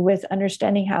help you with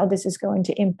understanding how this is going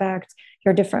to impact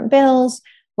your different bills,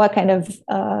 what kind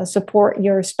of support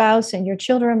your spouse and your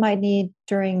children might need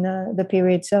during the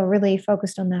period. So really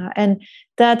focused on that. And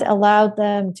that allowed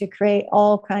them to create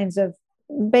all kinds of,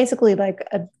 basically like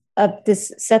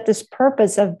this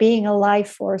purpose of being a life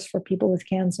force for people with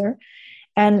cancer,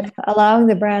 and allowing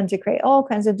the brand to create all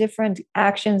kinds of different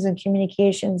actions and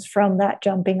communications from that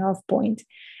jumping off point.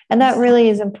 And that really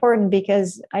is important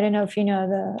because I don't know if you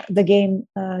know the game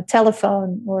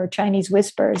Telephone or Chinese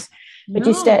Whispers, but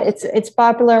it's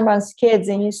popular amongst kids,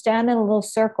 and you stand in a little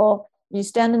circle. You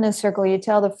stand in a circle, you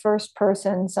tell the first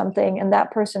person something, and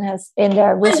that person has in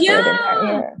there whispered in their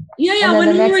ear. Yeah.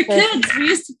 When we were kids, we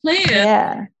used to play it.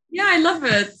 Yeah, I love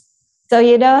it. So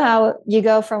you know how you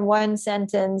go from one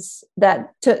sentence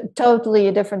that totally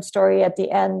a different story at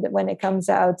the end when it comes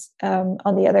out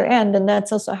on the other end. And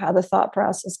that's also how the thought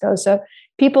process goes. So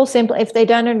people simply, if they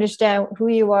don't understand who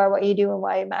you are, what you do, and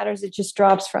why it matters, it just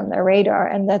drops from their radar.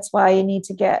 And that's why you need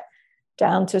to get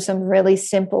down to some really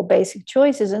simple, basic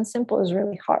choices. And simple is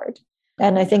really hard.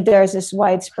 And I think there's this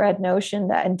widespread notion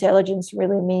that intelligence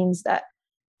really means that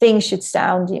things should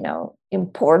sound,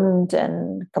 important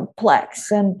and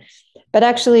complex. But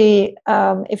actually,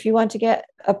 if you want to get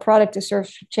a product to serve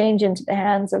change into the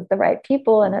hands of the right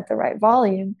people and at the right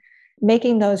volume,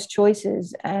 making those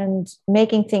choices and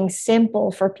making things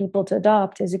simple for people to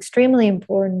adopt is extremely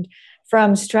important,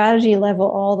 from strategy level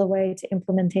all the way to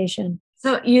implementation.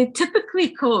 So you typically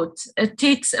quote, "It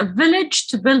takes a village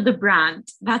to build a brand."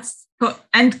 That's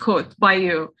end quote by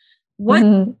you. What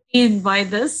do you mean by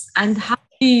this, and how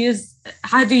do you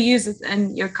use it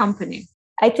in your company?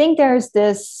 I think there's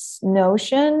this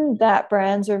notion that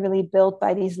brands are really built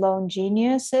by these lone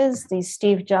geniuses, these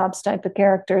Steve Jobs type of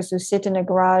characters who sit in a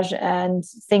garage and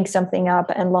think something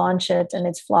up and launch it, and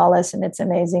it's flawless and it's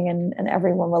amazing and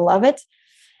everyone will love it.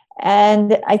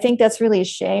 And I think that's really a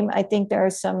shame. I think there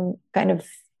are some kind of,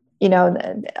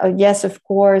 yes, of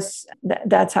course,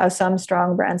 that's how some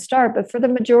strong brands start. But for the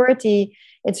majority,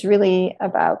 it's really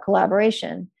about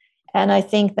collaboration. And I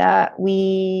think that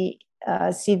we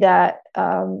see that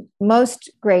most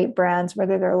great brands,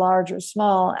 whether they're large or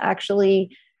small,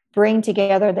 actually bring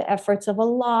together the efforts of a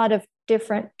lot of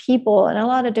different people and a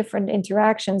lot of different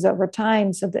interactions over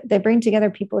time. So that they bring together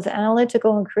people with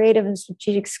analytical and creative and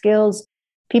strategic skills,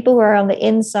 people who are on the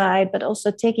inside, but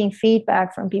also taking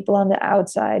feedback from people on the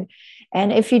outside.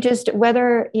 And if you just,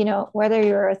 whether you're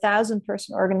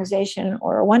 1,000-person organization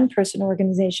or a 1-person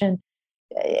organization,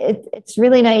 it's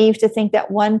really naive to think that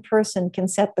one person can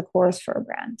set the course for a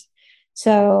brand.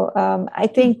 So I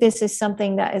think this is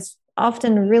something that is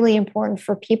often really important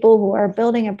for people who are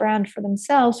building a brand for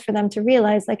themselves, for them to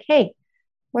realize, like, hey,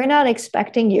 we're not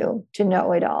expecting you to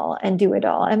know it all and do it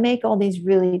all and make all these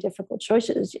really difficult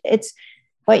choices. It's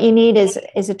what you need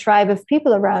is a tribe of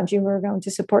people around you who are going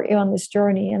to support you on this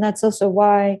journey. And that's also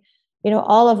why,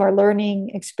 all of our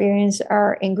learning experience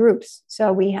are in groups.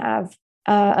 So we have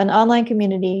an online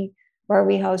community where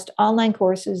we host online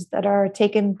courses that are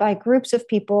taken by groups of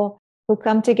people who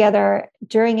come together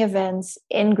during events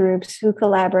in groups, who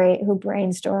collaborate, who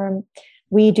brainstorm.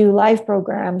 We do live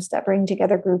programs that bring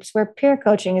together groups where peer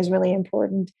coaching is really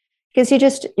important, because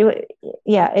it's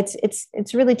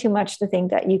really too much to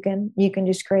think that you can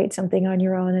just create something on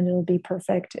your own and it'll be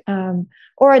perfect,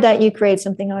 or that you create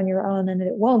something on your own and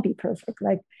it won't be perfect.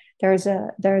 Like there's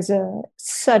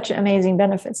such amazing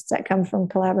benefits that come from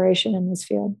collaboration in this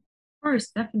field. Of course,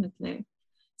 definitely.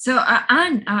 So,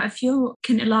 Anne, if you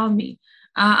can allow me,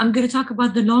 I'm going to talk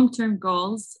about the long-term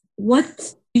goals.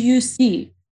 What do you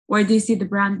see? Where do you see the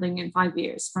branding in 5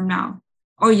 years from now,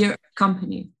 or your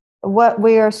company? What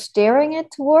we are steering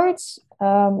it towards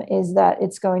is that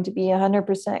it's going to be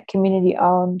 100%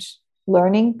 community-owned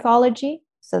learning ecology.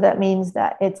 So that means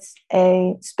that it's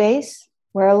a space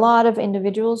where a lot of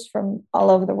individuals from all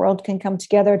over the world can come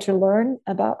together to learn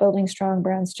about building strong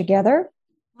brands together.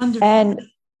 Wonderful. And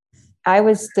I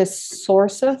was the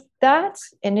source of that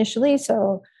initially.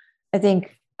 So I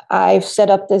think I've set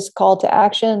up this call to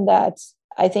action that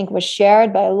I think was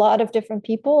shared by a lot of different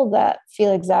people that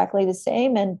feel exactly the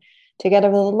same. And together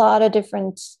with a lot of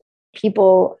different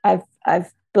people,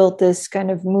 I've built this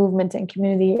kind of movement and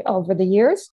community over the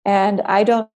years. And I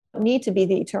don't need to be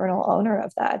the eternal owner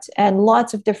of that. And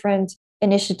lots of different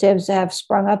initiatives have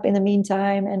sprung up in the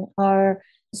meantime and are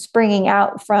springing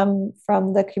out from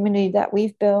the community that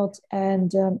we've built.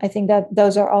 And I think that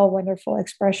those are all wonderful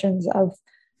expressions of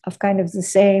kind of the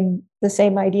same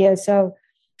idea. So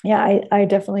yeah, I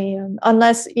definitely,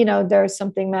 unless, there's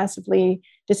something massively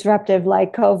disruptive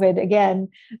like COVID again,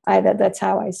 that's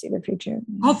how I see the future.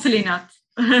 Hopefully not.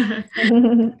 Yeah.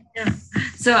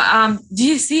 So do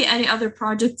you see any other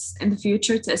projects in the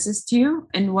future to assist you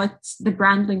in what the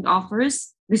branding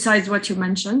offers besides what you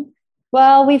mentioned?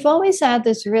 Well, we've always had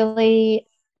this really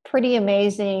pretty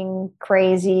amazing,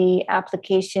 crazy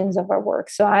applications of our work.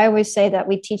 So I always say that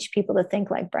we teach people to think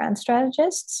like brand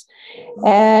strategists.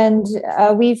 And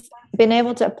we've been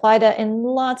able to apply that in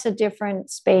lots of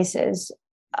different spaces.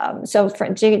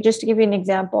 Just to give you an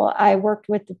example, I worked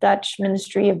with the Dutch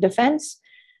Ministry of Defense.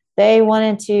 They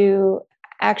wanted to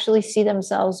actually see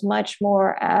themselves much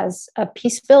more as a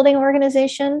peace building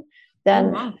organization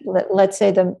than, let's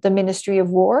say, the Ministry of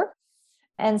War.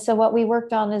 And so what we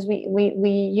worked on is we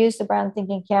used the brand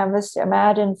thinking canvas to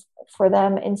imagine for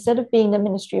them, instead of being the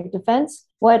Ministry of Defense,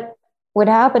 what would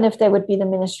happen if they would be the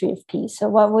Ministry of Peace. So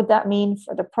what would that mean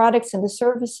for the products and the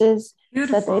services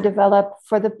that they develop,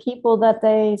 for the people that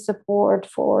they support,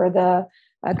 for the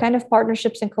kind of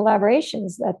partnerships and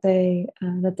collaborations that they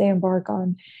embark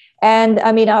on. And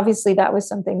I mean, obviously that was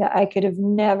something that I could have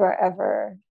never,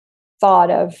 ever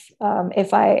thought of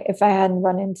if I hadn't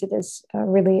run into this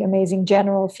really amazing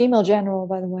female general,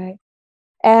 by the way.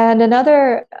 And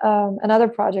another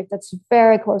project that's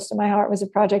very close to my heart was a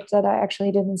project that I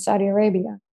actually did in Saudi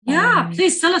Arabia. Yeah,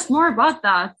 please tell us more about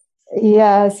that.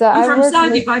 Yeah, so I'm from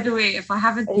Saudi, by the way, if I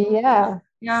haven't.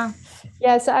 Yeah.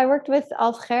 So I worked with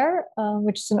Al Khair,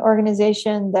 which is an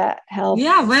organization that helps.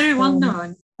 Yeah, very well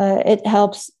known. It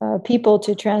helps people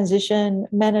to transition,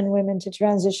 men and women to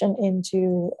transition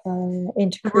into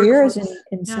careers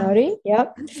in Saudi.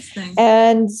 Yep. Interesting.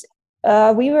 And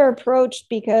we were approached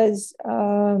because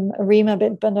Rima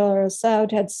bint Bandar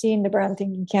al-Saud had seen the brand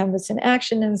thinking canvas in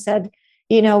action and said,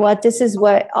 you know what, this is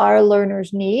what our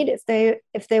learners need if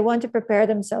they want to prepare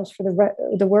themselves for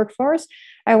the workforce.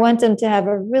 I want them to have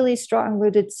a really strong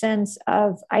rooted sense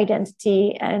of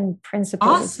identity and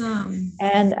principles. Awesome.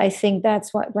 And I think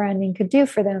that's what branding could do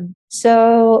for them.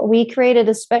 So we created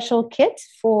a special kit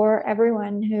for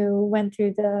everyone who went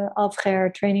through the Al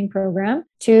Khair training program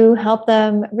to help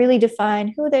them really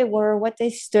define who they were, what they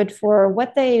stood for,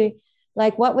 what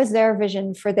was their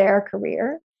vision for their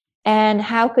career. And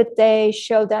how could they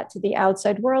show that to the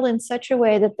outside world in such a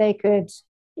way that they could,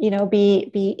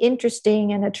 be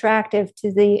interesting and attractive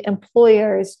to the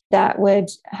employers that would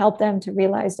help them to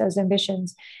realize those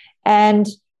ambitions. And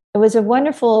it was a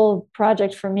wonderful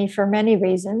project for me for many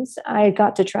reasons. I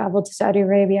got to travel to Saudi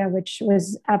Arabia, which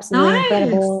was absolutely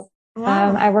incredible.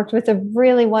 Wow. I worked with a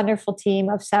really wonderful team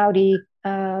of Saudi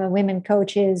women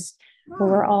coaches who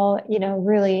were all,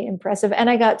 really impressive. And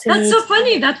I got to That's so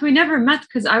funny that we never met,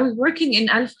 because I was working in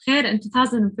Al Khair in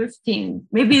 2015.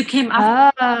 Maybe you came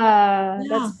after.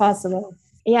 That's possible.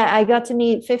 Yeah, I got to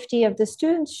meet 50 of the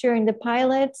students during the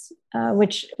pilot,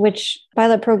 which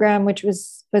pilot program, which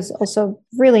was also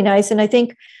really nice. And I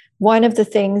think one of the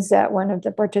things that one of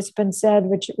the participants said,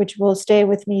 which will stay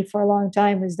with me for a long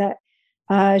time, is that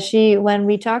when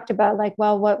we talked about like,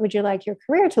 well, what would you like your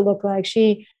career to look like?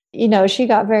 She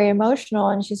got very emotional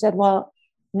and she said, well,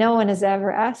 no one has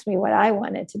ever asked me what I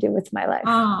wanted to do with my life.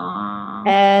 Aww.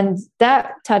 And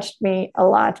that touched me a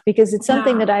lot, because it's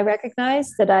something that I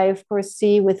recognize, that I, of course,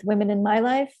 see with women in my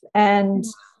life. And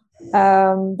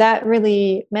that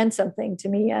really meant something to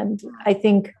me. And I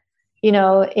think,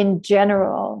 in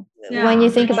general, when you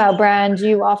think about brand,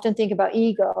 you often think about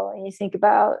ego, and you think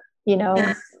about,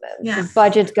 the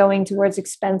budget going towards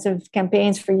expensive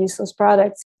campaigns for useless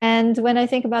products. And when I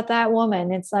think about that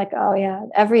woman, it's like, oh yeah,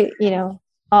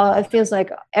 it feels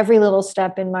like every little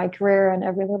step in my career and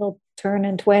every little turn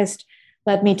and twist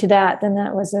led me to that. Then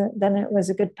it was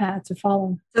a good path to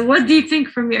follow. So what do you think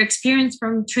from your experience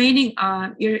from training?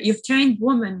 You've trained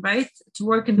women, right, to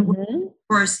work in the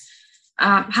workforce.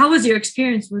 How was your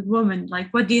experience with women?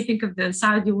 Like, what do you think of the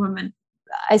Saudi women?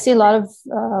 I see a lot of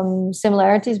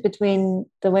similarities between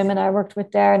the women I worked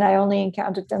with there, and I only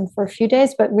encountered them for a few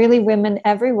days, but really women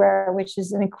everywhere, which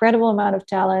is an incredible amount of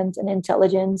talent and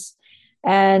intelligence.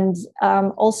 And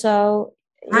also,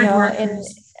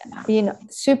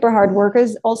 super hard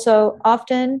workers, also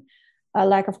often a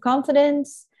lack of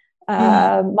confidence,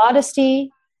 modesty,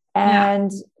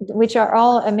 and which are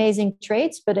all amazing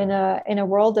traits, but in a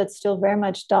world that's still very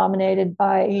much dominated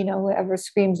by whoever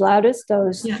screams loudest,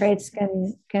 those traits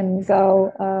can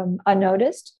go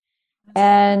unnoticed.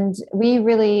 And we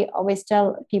really always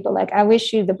tell people, like, I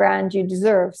wish you the brand you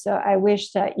deserve. So I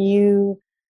wish that you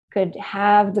could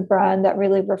have the brand that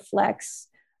really reflects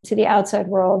to the outside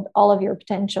world all of your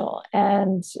potential.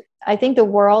 And I think the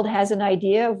world has an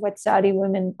idea of what Saudi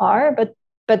women are, but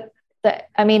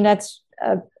that's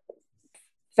a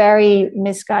very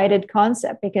misguided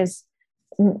concept, because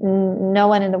no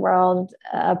one in the world,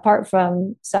 apart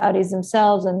from Saudis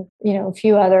themselves and a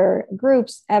few other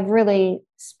groups, have really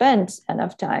spent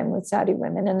enough time with Saudi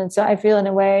women. And so I feel, in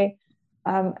a way,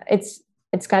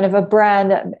 it's kind of a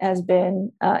brand that has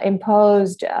been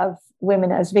imposed of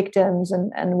women as victims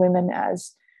and women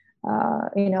as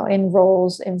in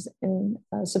roles, in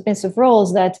submissive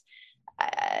roles, that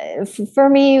for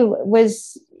me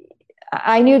was,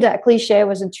 I knew that cliche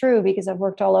wasn't true because I've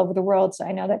worked all over the world. So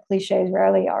I know that cliches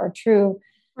rarely are true.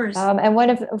 And one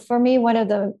of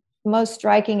the most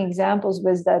striking examples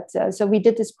was that, so we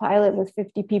did this pilot with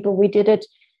 50 people. We did it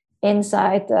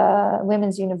inside the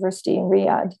Women's University in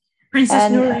Riyadh. Princess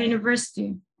Noor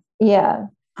University. Yeah.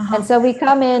 And so we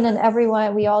come in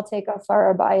and we all take off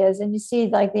our abayas, and you see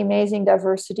like the amazing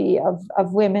diversity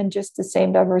of women, just the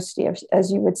same diversity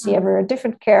as you would see everywhere,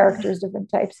 different characters, different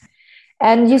types.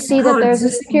 And you see that there's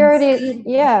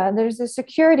a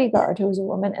security guard who's a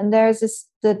woman, and there's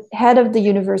the head of the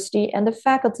university and the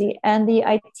faculty and the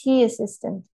IT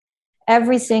assistant.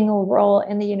 Every single role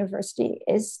in the university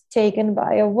is taken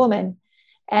by a woman.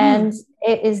 And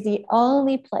it is the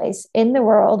only place in the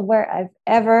world where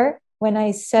when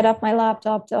I set up my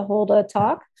laptop to hold a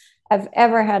talk, I've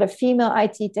ever had a female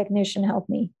IT technician help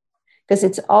me, because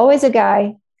it's always a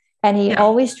guy. And he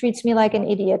always treats me like an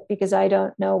idiot because I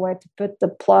don't know where to put the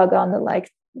plug on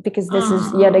because this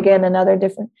is yet again another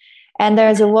different. And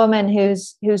there's a woman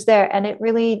who's there. And it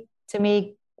really, to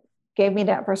me, gave me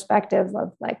that perspective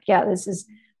of like, this is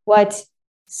what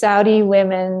Saudi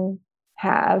women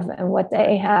have and what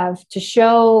they have to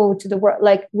show to the world.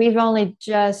 Like, we've only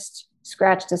just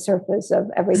scratch the surface of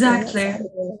everything.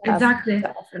 Exactly.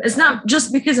 It's not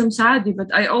just because I'm Saudi,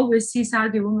 but I always see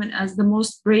Saudi women as the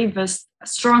most bravest,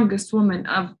 strongest women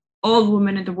of all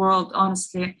women in the world,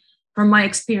 honestly, from my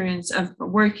experience of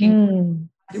working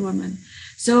with women.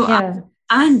 So,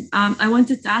 and I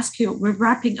wanted to ask you, we're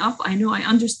wrapping up. I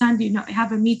understand you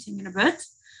have a meeting in a bit,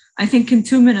 I think in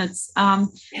 2 minutes.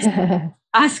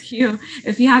 Ask you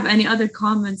if you have any other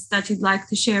comments that you'd like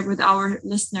to share with our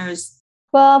listeners.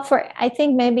 Well, I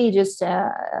think maybe just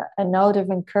a note of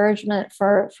encouragement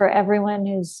for everyone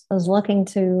who's looking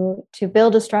to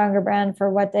build a stronger brand for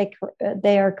what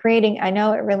they are creating. I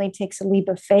know it really takes a leap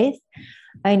of faith.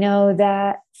 I know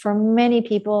that for many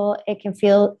people, it can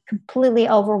feel completely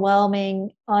overwhelming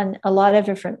on a lot of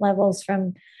different levels,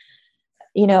 from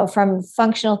from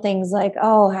functional things like,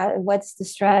 what's the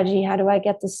strategy? How do I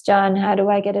get this done? How do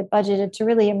I get it budgeted? To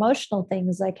really emotional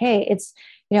things like, hey, it's,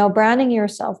 branding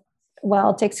yourself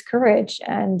well takes courage,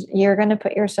 and you're going to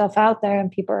put yourself out there and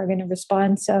people are going to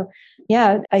respond. So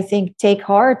yeah, I think take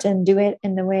heart and do it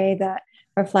in the way that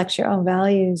reflects your own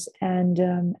values, and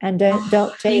don't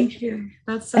take. Thank you.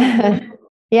 That's so good.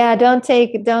 Yeah, don't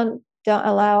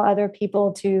allow other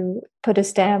people to put a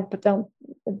stamp, but don't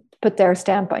put their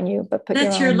stamp on you, but put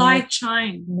Let your your own light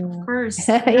shine. Of course.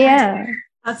 Yeah.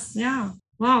 That's, yeah.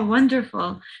 Wow,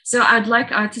 wonderful. So I'd like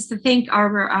just to thank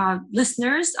our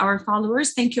listeners, our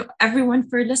followers. Thank you, everyone,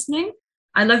 for listening.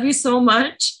 I love you so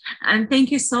much. And thank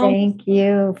you so much. Thank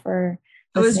you for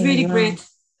It was listening really as well. great.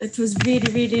 It was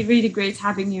really, really, really great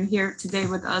having you here today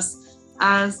with us.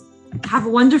 Have a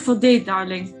wonderful day,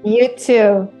 darling. You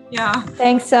too. Yeah.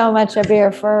 Thanks so much,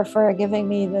 Abir, for giving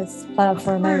me this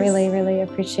platform. I really, really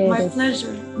appreciate My it.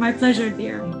 pleasure. My pleasure,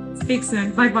 dear. Speak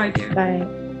soon. Bye-bye, dear. Bye.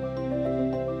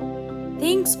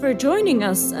 Thanks for joining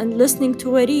us and listening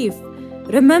to Arif.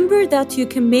 Remember that you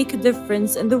can make a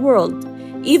difference in the world,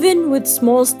 even with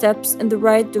small steps in the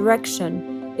right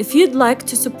direction. If you'd like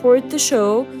to support the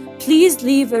show, please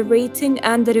leave a rating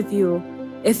and a review.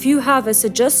 If you have a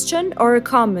suggestion or a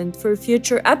comment for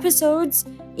future episodes,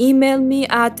 email me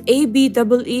at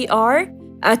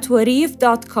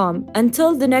abwer@warif.com.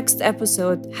 Until the next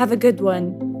episode, have a good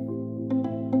one.